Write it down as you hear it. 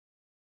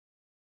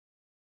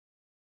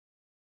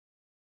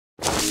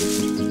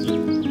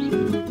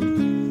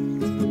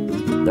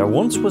There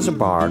once was a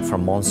bard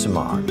from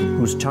Montsemar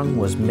whose tongue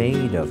was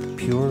made of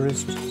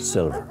purest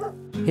silver.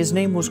 His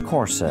name was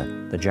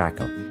Corsa the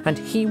Jackal, and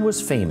he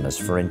was famous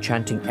for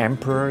enchanting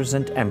emperors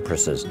and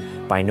empresses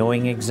by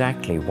knowing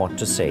exactly what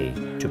to say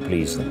to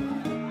please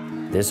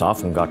them. This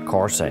often got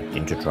Corsa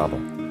into trouble.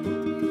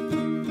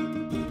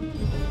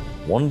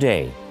 One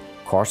day,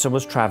 Corsa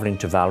was traveling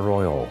to Val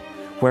Royeaux,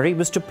 where he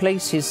was to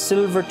place his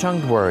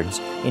silver-tongued words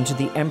into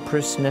the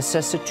Empress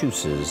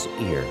Necessitusa's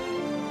ear.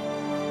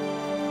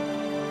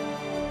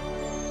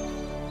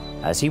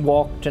 As he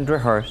walked and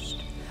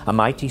rehearsed, a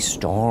mighty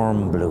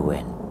storm blew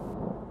in.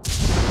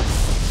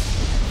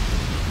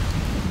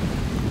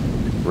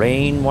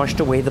 Rain washed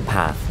away the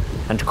path,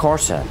 and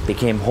Corsa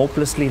became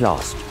hopelessly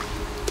lost.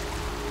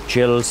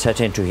 Chills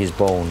set into his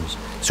bones,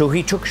 so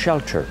he took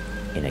shelter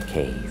in a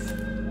cave.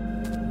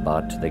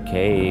 But the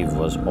cave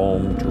was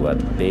home to a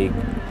big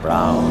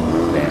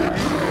brown bear.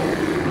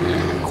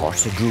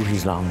 Corsa drew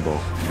his longbow,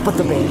 but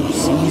the bear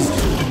seized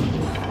him.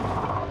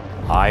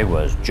 "I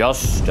was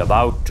just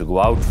about to go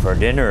out for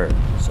dinner,"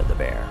 said the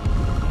bear.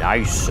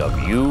 "Nice of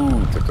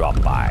you to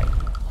drop by."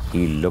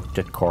 He looked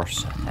at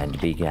Corsa and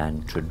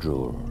began to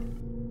drool.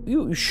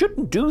 "You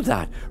shouldn't do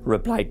that,"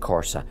 replied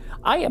Corsa.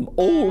 "I am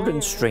old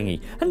and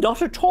stringy and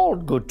not at all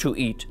good to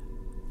eat.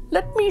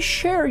 Let me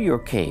share your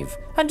cave,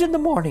 and in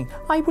the morning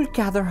I will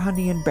gather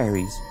honey and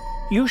berries.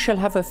 You shall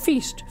have a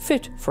feast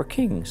fit for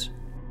kings."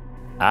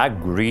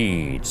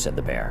 "Agreed," said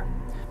the bear.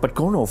 "But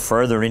go no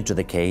further into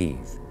the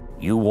cave.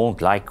 You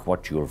won't like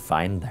what you'll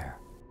find there."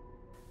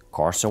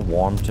 Corsa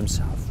warmed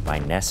himself by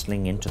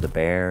nestling into the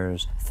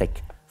bear's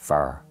thick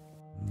fur.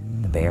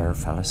 The bear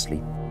fell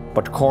asleep,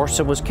 but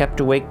Corsa was kept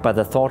awake by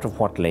the thought of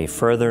what lay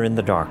further in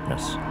the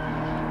darkness.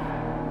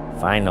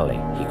 Finally,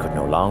 he could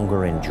no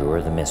longer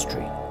endure the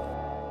mystery.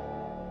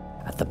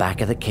 At the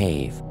back of the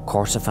cave,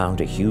 Corsa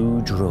found a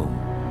huge room,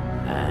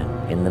 and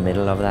in the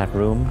middle of that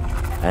room,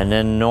 an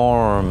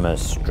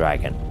enormous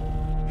dragon.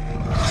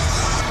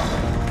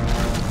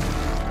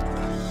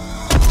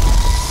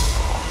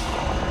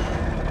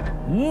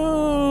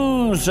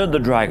 Said the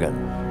dragon.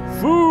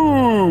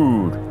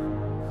 "Food!"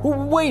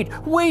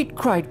 Wait,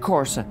 cried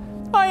Corsa.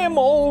 "I am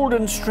old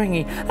and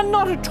stringy, and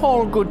not at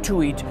all good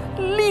to eat.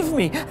 Leave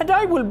me, and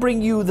I will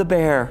bring you the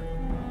bear."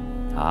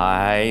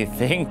 "I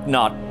think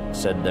not,"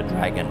 said the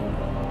dragon.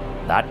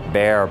 "That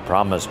bear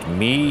promised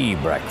me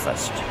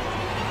breakfast."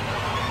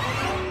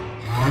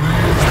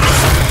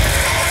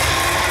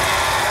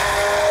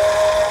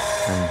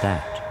 And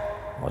that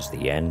was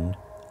the end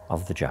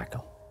of the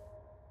jackal.